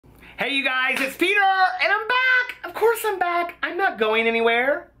Hey you guys, it's Peter, and I'm back! Of course I'm back. I'm not going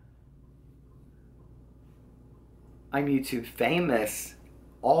anywhere. I'm YouTube famous,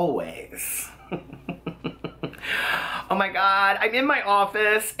 always. Oh my god, I'm in my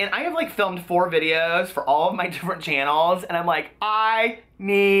office, and I have like filmed 4 videos for all of my different channels, and I'm like, I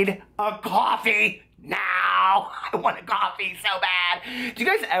need a coffee now. I want a coffee so bad. Do you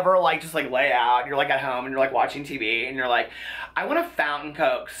guys ever like just like lay out and you're like at home and you're like watching TV and you're like, I want a fountain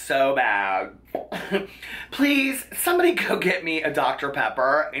Coke so bad. Please, somebody go get me a Dr.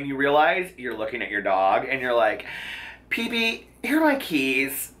 Pepper. And you realize you're looking at your dog and you're like, Pee-Pee, here are my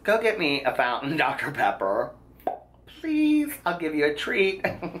keys. Go get me a fountain Dr. Pepper. Please, I'll give you a treat.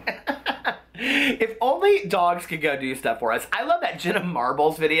 If only dogs could go do stuff for us. I love that Jenna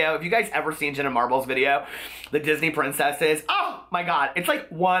Marbles video. Have you guys ever seen Jenna Marbles video? The Disney princesses. Oh my god. It's like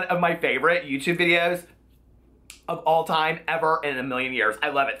one of my favorite YouTube videos of all time, ever, in a million years. I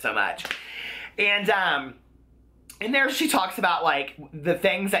love it so much. And in there she talks about like the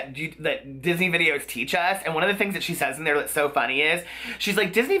things that Disney videos teach us, and one of the things that she says in there that's so funny is she's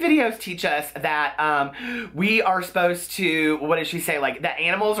like, Disney videos teach us that we are supposed to, what does she say, like that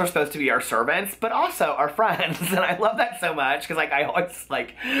animals are supposed to be our servants but also our friends. And I love that so much because like I always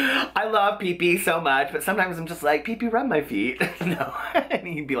like, I love Pee-Pee so much, but sometimes I'm just like, Pee-Pee, rub my feet. No. And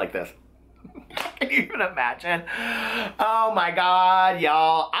he'd be like this. Can you even imagine? Oh my god,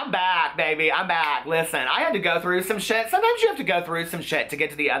 y'all. I'm back, baby. I'm back. Listen, I had to go through some shit. Sometimes you have to go through some shit to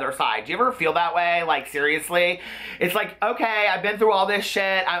get to the other side. Do you ever feel that way? Like, seriously? It's like, okay, I've been through all this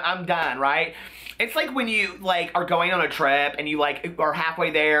shit. I'm done, right? It's like when you like are going on a trip and you like are halfway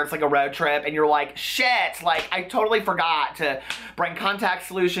there, it's like a road trip, and you're like, shit, like I totally forgot to bring contact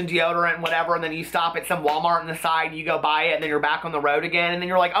solution, deodorant, and whatever, and then you stop at some Walmart on the side and you go buy it, and then you're back on the road again, and then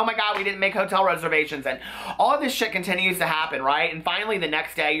you're like, oh my god, we didn't make hotel reservations, and all of this shit continues to happen, right? And finally the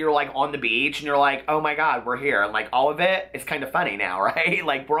next day you're like on the beach and you're like, oh my god, we're here, and like all of it is kind of funny now, right?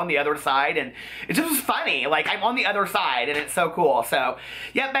 Like we're on the other side, and it's just funny, like I'm on the other side, and it's so cool. So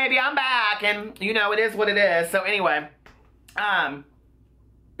yeah, baby, I'm back, and you know, it is what it is. So anyway,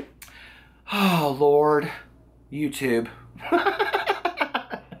 oh Lord, YouTube.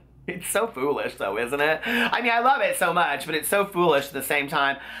 It's so foolish though, isn't it? I mean, I love it so much, but it's so foolish at the same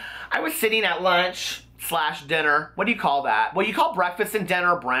time. I was sitting at lunch / dinner. What do you call that? Well, you call breakfast and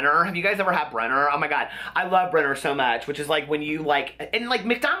dinner Brenner. Have you guys ever had Brenner? Oh my god, I love Brenner so much, which is like when you like, and like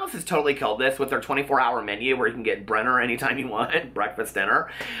McDonald's has totally killed this with their 24-hour menu where you can get Brenner anytime you want, breakfast, dinner.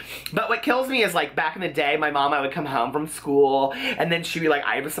 But what kills me is like back in the day, my mom, I would come home from school and then she'd be like,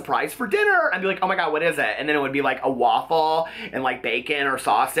 I have a surprise for dinner. I'd be like, oh my god, what is it? And then it would be like a waffle and like bacon or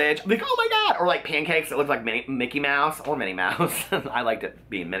sausage. I'd be like, oh my god. Or like pancakes that look like Mickey Mouse or Minnie Mouse. I liked it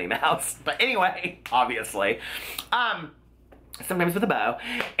being Minnie Mouse. But anyway, obviously. Sometimes with a bow.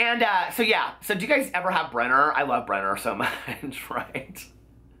 And so yeah, so do you guys ever have Brenner? I love Brenner so much, right?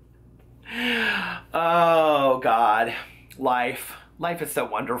 Oh god, life is so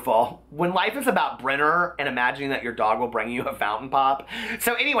wonderful. When life is about Brenner and imagining that your dog will bring you a fountain pop.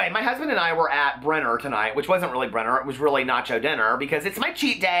 So anyway, my husband and I were at Brenner tonight, which wasn't really Brenner, it was really Nacho Dinner, because it's my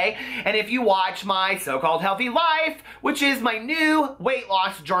cheat day, and if you watch my so-called healthy life, which is my new weight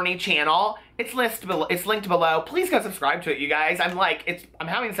loss journey channel, it's linked below. Please go subscribe to it, you guys. I'm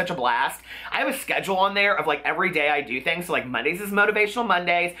having such a blast. I have a schedule on there of like every day I do things. So like Mondays is Motivational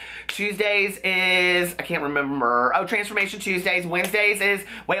Mondays. Tuesdays is, I can't remember. Oh, Transformation Tuesdays. Wednesdays is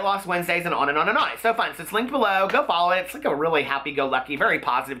Weight Loss Wednesdays, and on and on and on. It's so fun. So it's linked below. Go follow it. It's like a really happy-go-lucky, very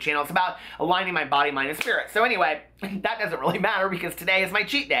positive channel. It's about aligning my body, mind, and spirit. So anyway, that doesn't really matter because today is my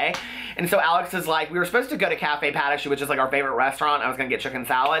cheat day. And so Alex is like, we were supposed to go to Cafe Patache, which is like our favorite restaurant. I was going to get chicken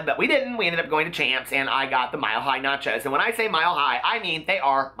salad, but we didn't. We ended up going to Champs, and I got the Mile High nachos. And when I say Mile High, I mean they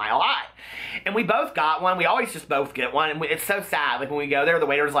are mile high. And we both got one. We always just both get one. And it's so sad. Like when we go there, the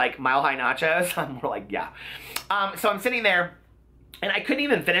waiter's like, Mile High nachos? And we're like, yeah. So I'm sitting there, and I couldn't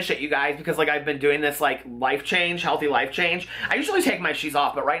even finish it, you guys, because like I've been doing this like life change, healthy life change. I usually take my shoes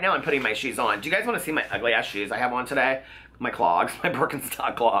off, but right now I'm putting my shoes on. Do you guys want to see my ugly ass shoes I have on today? My clogs, my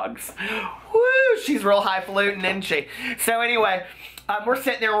Birkenstock clogs. Woo, she's real highfalutin, isn't she? So anyway, we're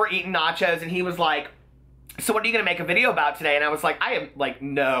sitting there, we're eating nachos, and he was like, so what are you gonna make a video about today? And I was like, I have like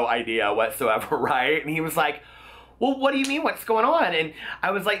no idea whatsoever, right? And he was like, well, what do you mean? What's going on? And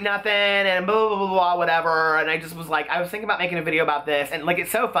I was like, nothing, and blah, blah, blah, blah, whatever. And I just was like, I was thinking about making a video about this. And like, it's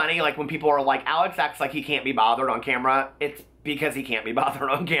so funny, like when people are like, Alex acts like he can't be bothered on camera. It's because he can't be bothered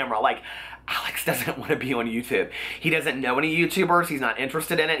on camera. Like, Alex doesn't want to be on YouTube. He doesn't know any YouTubers. He's not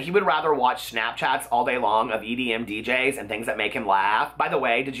interested in it. He would rather watch Snapchats all day long of EDM DJs and things that make him laugh. By the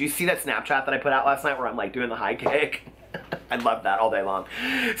way, did you see that Snapchat that I put out last night where I'm like doing the high kick? I love that all day long.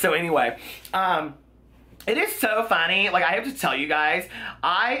 So anyway, it is so funny. Like, I have to tell you guys,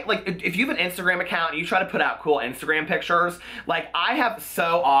 if you have an Instagram account and you try to put out cool Instagram pictures, like, I have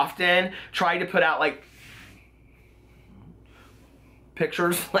so often tried to put out, like,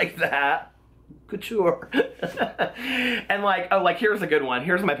 pictures like that. Couture. And like, oh, like, here's a good one.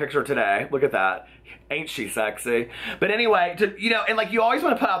 Here's my picture today. Look at that. Ain't she sexy? But anyway, you know, and like, you always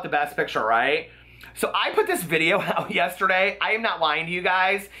want to put out the best picture, right? So I put this video out yesterday. I am not lying to you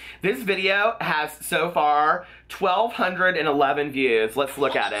guys. This video has so far 1,211 views. Let's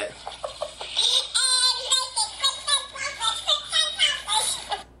look at it.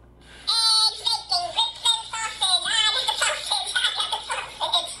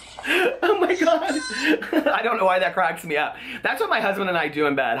 Oh my God. I don't know why that cracks me up. That's what my husband and I do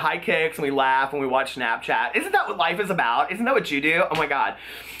in bed. High kicks and we laugh and we watch Snapchat. Isn't that what life is about? Isn't that what you do? Oh my God.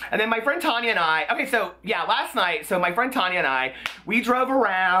 And then my friend Tanya and I, okay, so yeah, last night, so my friend Tanya and I, we drove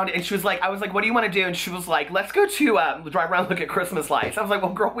around and she was like, I was like, what do you want to do? And she was like, let's go to drive around and look at Christmas lights. I was like,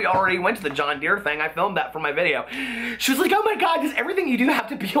 well, girl, we already went to the John Deere thing. I filmed that for my video. She was like, oh my God, does everything you do have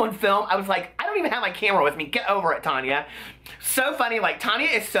to be on film? I was like, I don't even have my camera with me. Get over it, Tanya. So funny, like, Tanya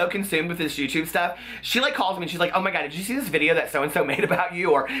is so consumed with this YouTube stuff. She like calls me and she's like, oh my God, did you see this video that so-and-so made about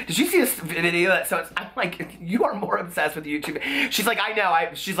you? Or did you see this video that so-and-so? I'm like, you are more obsessed with YouTube. She's like, I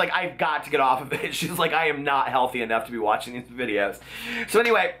know. She's like, I've got to get off of it. She's like, I am not healthy enough to be watching these videos. So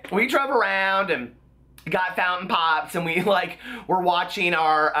anyway, we drove around and got fountain pops and we like were watching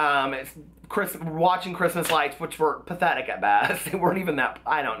our watching Christmas lights, which were pathetic at best. They weren't even that,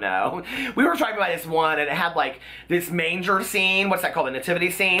 I don't know. We were driving by this one and it had like this manger scene, what's that called, the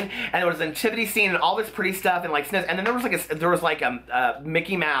nativity scene, and there was a nativity scene and all this pretty stuff and like snips, and then there was like a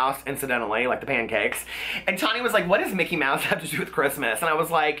Mickey Mouse, incidentally, like the pancakes, and Tanya was like, what does Mickey Mouse have to do with Christmas? And I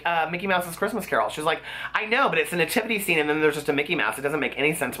was like, Mickey Mouse's Christmas Carol. She was like, I know, but it's a nativity scene and then there's just a Mickey Mouse. It doesn't make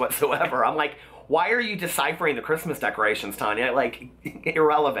any sense whatsoever. I'm like, why are you deciphering the Christmas decorations, Tanya? Like,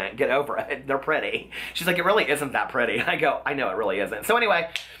 irrelevant. Get over it. They're pretty. She's like, it really isn't that pretty. I go, I know it really isn't. So anyway,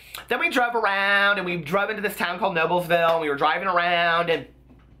 then we drove around and we drove into this town called Noblesville and we were driving around and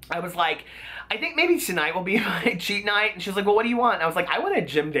I was like, I think maybe tonight will be my cheat night. And she was like, well, what do you want? And I was like, I want a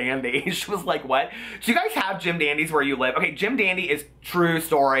Jim Dandy. She was like, what? Do you guys have Jim Dandies where you live? Okay, Jim Dandy is true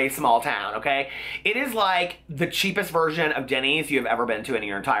story, small town, okay? It is like the cheapest version of Denny's you've ever been to in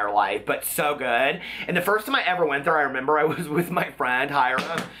your entire life, but so good. And the first time I ever went there, I remember I was with my friend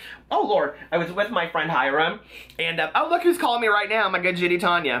Hiram. Oh, Lord. I was with my friend Hiram. And, oh, look who's calling me right now, my good Judy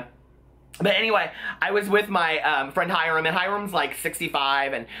Tanya. But anyway, I was with my friend Hiram, and Hiram's like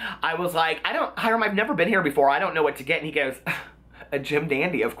 65, and I was like, Hiram, I've never been here before. I don't know what to get. And he goes, a Jim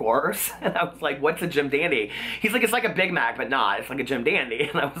Dandy, of course. And I was like, what's a Jim Dandy? He's like, it's like a Big Mac, but not. It's like a Jim Dandy.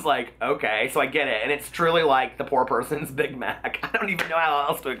 And I was like, okay. So I get it. And it's truly like the poor person's Big Mac. I don't even know how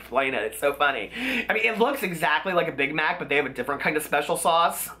else to explain it. It's so funny. I mean, it looks exactly like a Big Mac, but they have a different kind of special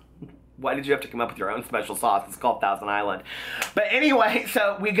sauce. Why did you have to come up with your own special sauce? It's called Thousand Island. But anyway,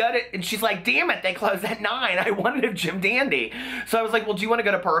 so we go to, and she's like, damn it, they closed at 9. I wanted a Jim Dandy. So I was like, well, do you want to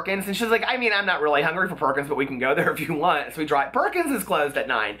go to Perkins? And she's like, I mean, I'm not really hungry for Perkins, but we can go there if you want. So we drive. Perkins is closed at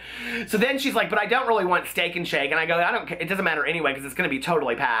 9. So then she's like, but I don't really want Steak and Shake. And I go, I don't care. It doesn't matter anyway, because it's going to be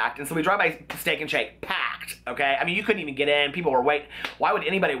totally packed. And so we drive by Steak and Shake, packed, okay? I mean, you couldn't even get in. People were waiting. Why would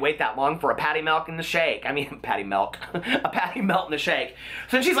anybody wait that long for a patty melt in the shake? I mean, patty melt. A patty melt in the shake.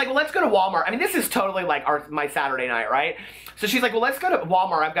 So then she's like, well, let's go to Walmart. I mean, this is totally like my Saturday night, right? So she's like, well, let's go to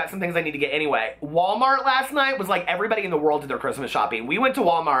Walmart. I've got some things I need to get anyway. Walmart last night was like everybody in the world did their Christmas shopping. We went to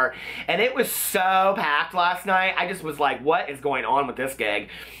Walmart and it was so packed last night. I just was like, what is going on with this gig?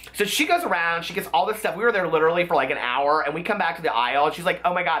 So she goes around, she gets all this stuff. We were there literally for like an hour and we come back to the aisle and she's like,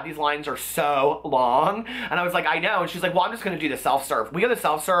 oh my God, these lines are so long. And I was like, I know. And she's like, well, I'm just going to do the self-serve. We go to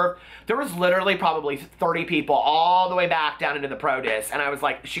self-serve. There was literally probably 30 people all the way back down into the produce. And I was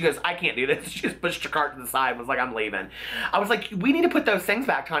like, she goes, I can't do this. She just pushed her cart to the side and was like, I'm leaving. I was like, we need to put those things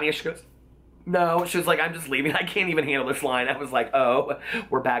back, Tanya. She goes, no. She was like, I'm just leaving. I can't even handle this line. I was like, oh,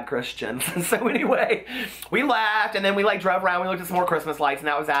 we're bad Christians. So anyway, we left and then we like drove around. We looked at some more Christmas lights and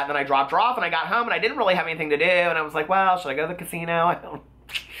that was that. And then I dropped her off and I got home and I didn't really have anything to do. And I was like, well, should I go to the casino? I don't.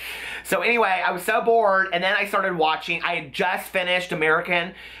 So anyway, I was so bored and then I started watching. I had just finished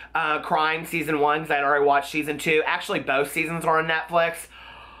American Crime Season 1 because I had already watched Season 2. Actually, both seasons are on Netflix.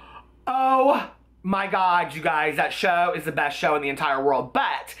 Oh my God, you guys, that show is the best show in the entire world.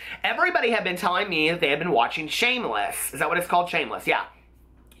 But everybody had been telling me that they had been watching Shameless. Is that what it's called? Shameless, yeah.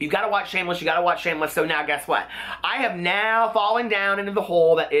 You gotta watch Shameless, you gotta watch Shameless. So now guess what? I have now fallen down into the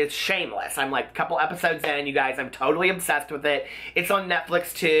hole that is Shameless. I'm like a couple episodes in, you guys. I'm totally obsessed with it. It's on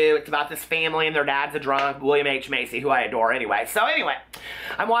Netflix too. It's about this family and their dad's a drunk, William H. Macy, who I adore anyway. So anyway,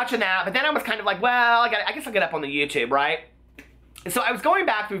 I'm watching that, but then I was kind of like, well, I guess I'll get up on the YouTube, right? So I was going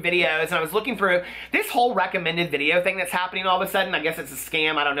back through videos and I was looking through this whole recommended video thing that's happening all of a sudden. I guess it's a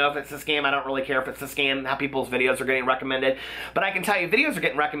scam. I don't know if it's a scam. I don't really care if it's a scam, how people's videos are getting recommended. But I can tell you, videos are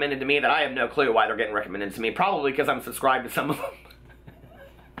getting recommended to me that I have no clue why they're getting recommended to me. Probably because I'm subscribed to some of them.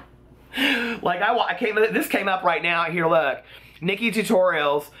 Like, this came up right now. Here, look. Nikki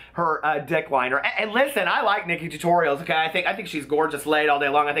Tutorials, her Dickliner. And listen, I like Nikki Tutorials, okay? I think she's gorgeous laid all day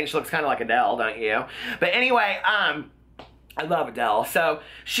long. I think she looks kind of like Adele, don't you? But anyway, I love Adele. So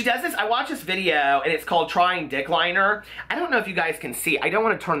she does this, I watch this video and it's called Trying Dickliner. I don't know if you guys can see, I don't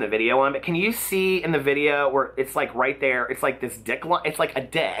want to turn the video on, but can you see in the video where it's like right there, it's like this dick, it's like a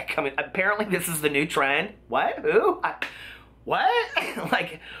dick. I mean, apparently this is the new trend. What? Who? What?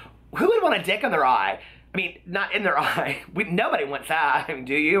 Like, who would want a dick on their eye? I mean, not in their eye. Nobody wants that. I mean,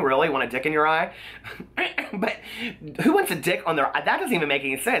 do you really want a dick in your eye? But who wants a dick on their eye? That doesn't even make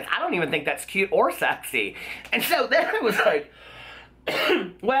any sense. I don't even think that's cute or sexy. And so then I was like,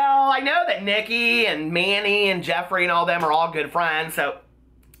 well, I know that Nikki and Manny and Jeffrey and all them are all good friends, so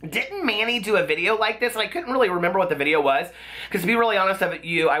didn't Manny do a video like this? And I couldn't really remember what the video was, because to be really honest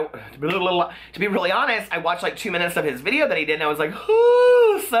to be really honest, I watched like 2 minutes of his video that he did, and I was like,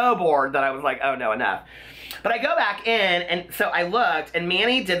 ooh, so bored that I was like, oh no, enough. But I go back in, and so I looked, and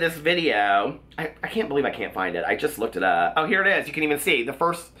Manny did this video. I can't believe I can't find it. I just looked it up. Oh, here it is. You can even see. The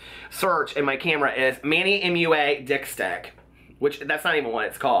first search in my camera is Manny MUA Dick Stick, which that's not even what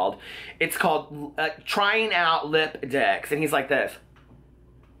it's called. It's called Trying Out Lipdicks, and he's like this.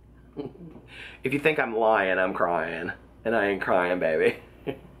 If you think I'm lying, I'm crying. And I ain't crying, baby.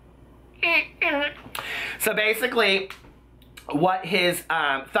 So basically, what his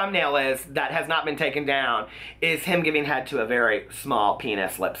thumbnail is that has not been taken down is him giving head to a very small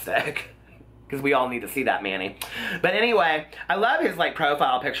penis lipstick. Because we all need to see that, Manny. But anyway, I love his like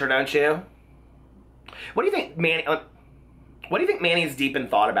profile picture, don't you? What do you think Manny... what do you think Manny's deep in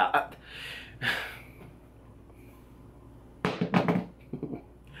thought about?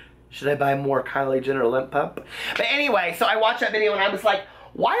 Should I buy more Kylie Jenner lip pump? But anyway, so I watched that video and I was like,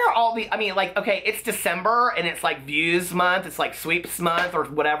 why are all the, I mean, like, okay, it's December and it's like views month, it's like sweeps month or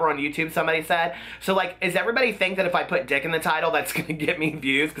whatever on YouTube somebody said. So like, does everybody think that if I put dick in the title, that's gonna get me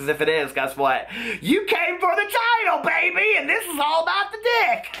views? Because if it is, guess what? You came for the title, baby, and this is all about the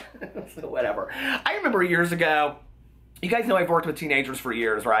dick. So whatever. I remember years ago, you guys know I've worked with teenagers for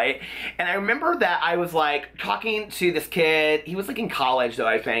years, right? And I remember that I was like talking to this kid. He was like in college though,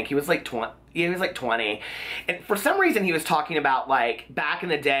 I think. He was like 20. He was like 20, and for some reason he was talking about like back in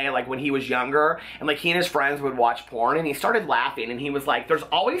the day, like when he was younger, and like he and his friends would watch porn, and he started laughing, and he was like, there's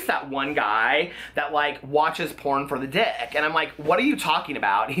always that one guy that like watches porn for the dick. And I'm like, what are you talking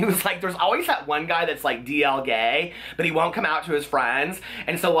about? He was like, there's always that one guy that's like DL gay, but he won't come out to his friends.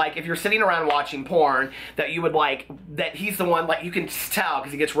 And so like if you're sitting around watching porn, that you would like, that he's the one, like you can just tell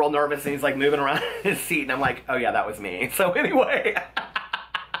because he gets real nervous and he's like moving around his seat, and I'm like, oh yeah, that was me. So anyway.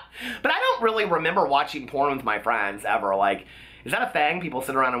 But I don't really remember watching porn with my friends ever. Like, is that a thing? People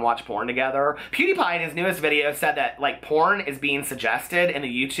sit around and watch porn together? PewDiePie in his newest video said that, like, porn is being suggested in the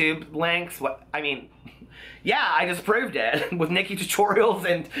YouTube links. What? I mean, yeah, I just proved it with Nikki Tutorials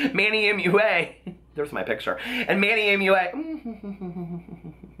and Manny MUA. There's my picture. And Manny MUA.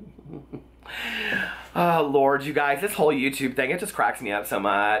 Oh, Lord, you guys, this whole YouTube thing, it just cracks me up so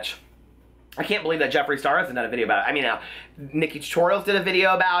much. I can't believe that Jeffree Star hasn't done a video about it. I mean, Nikki Tutorials did a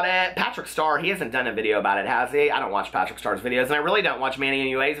video about it. Patrick Star, he hasn't done a video about it, has he? I don't watch Patrick Star's videos, and I really don't watch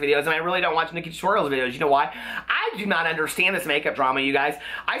Manny MUA's videos, and I really don't watch Nikki Tutorials videos. You know why? I do not understand this makeup drama, you guys.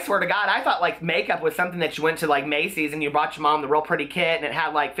 I swear to God, I thought, like, makeup was something that you went to, like, Macy's, and you brought your mom the real pretty kit, and it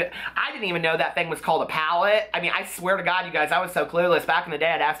had, like, I didn't even know that thing was called a palette. I mean, I swear to God, you guys, I was so clueless. Back in the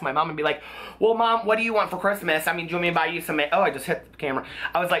day, I'd ask my mom and be like, well, Mom, what do you want for Christmas? I mean, do you want me to buy you some oh, I just hit the camera.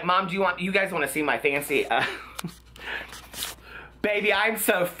 I was like, Mom, you guys want to see my fancy, baby, I'm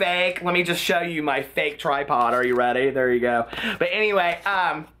so fake. Let me just show you my fake tripod. Are you ready? There you go. But anyway,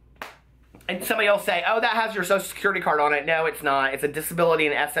 and somebody will say, oh, that has your social security card on it. No, it's not. It's a disability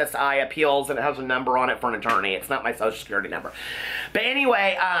and SSI appeals, and it has a number on it for an attorney. It's not my social security number. But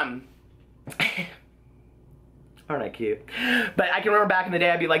anyway, aren't I cute? But I can remember back in the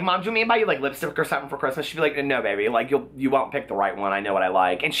day, I'd be like, Mom, do you want me to buy you like lipstick or something for Christmas? She'd be like, no, baby, like you won't pick the right one. I know what I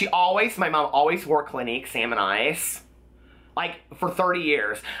like. And my mom always wore Clinique Salmon Ice. Like, for 30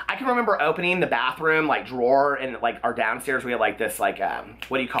 years. I can remember opening the bathroom, like, drawer, and, like, our downstairs, we had, like, this, like,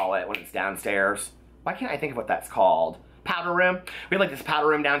 what do you call it when it's downstairs? Why can't I think of what that's called? Powder room. We had like this powder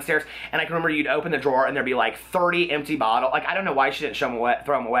room downstairs, and I can remember you'd open the drawer and there'd be like 30 empty bottles. Like, I don't know why she didn't show them away,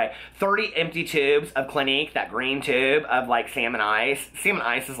 throw them away. 30 empty tubes of Clinique, that green tube of like Salmon Ice. Salmon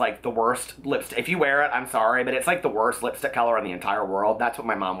Ice is like the worst lipstick. If you wear it, I'm sorry, but it's like the worst lipstick color in the entire world. That's what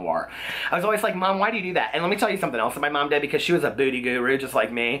my mom wore. I was always like, Mom, why do you do that? And let me tell you something else that my mom did, because she was a booty guru just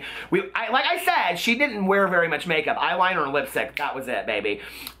like me. Like I said, she didn't wear very much makeup. Eyeliner and lipstick, that was it, baby.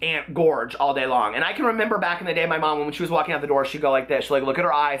 And gorge all day long. And I can remember back in the day, my mom, when she was walking out the door, she'd go like this. She'd like look at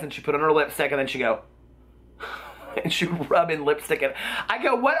her eyes, and she'd put on her lipstick, and then she'd go, and she'd rub in lipstick. And I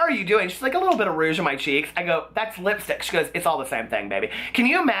go, what are you doing? She's like, a little bit of rouge on my cheeks. I go, that's lipstick. She goes, it's all the same thing, baby. Can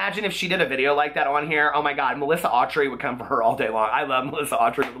you imagine if she did a video like that on here? Oh my God, Melissa Autry would come for her all day long. I love Melissa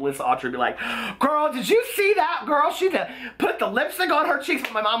Autry. Melissa Autry would be like, girl, did you see that girl? She put the lipstick on her cheeks.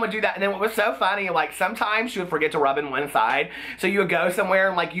 My mom would do that. And then what was so funny, like sometimes she would forget to rub in one side. So you would go somewhere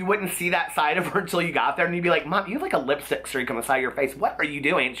and like you wouldn't see that side of her until you got there. And you'd be like, Mom, you have like a lipstick streak on the side of your face. What are you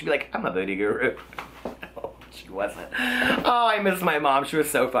doing? And she'd be like, I'm a booty guru. She wasn't. Oh, I miss my mom. She was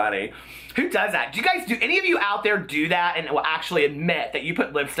so funny. Who does that? Do any of you out there do that and will actually admit that you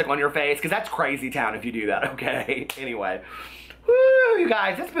put lipstick on your face? Because that's crazy town if you do that, okay? Anyway. Woo, you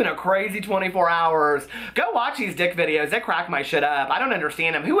guys, it's been a crazy 24 hours. Go watch these dick videos. They crack my shit up. I don't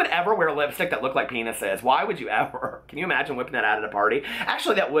understand them. Who would ever wear lipstick that looked like penises? Why would you ever? Can you imagine whipping that out at a party?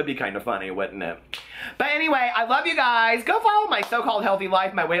 Actually, that would be kind of funny, wouldn't it? But anyway, I love you guys. Go follow my so-called healthy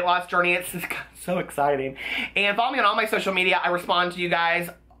life, my weight loss journey. It's just so exciting. And follow me on all my social media. I respond to you guys,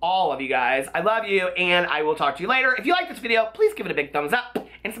 all of you guys. I love you, and I will talk to you later. If you like this video, please give it a big thumbs up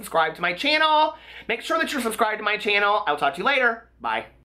and subscribe to my channel. Make sure that you're subscribed to my channel. I'll talk to you later. Bye.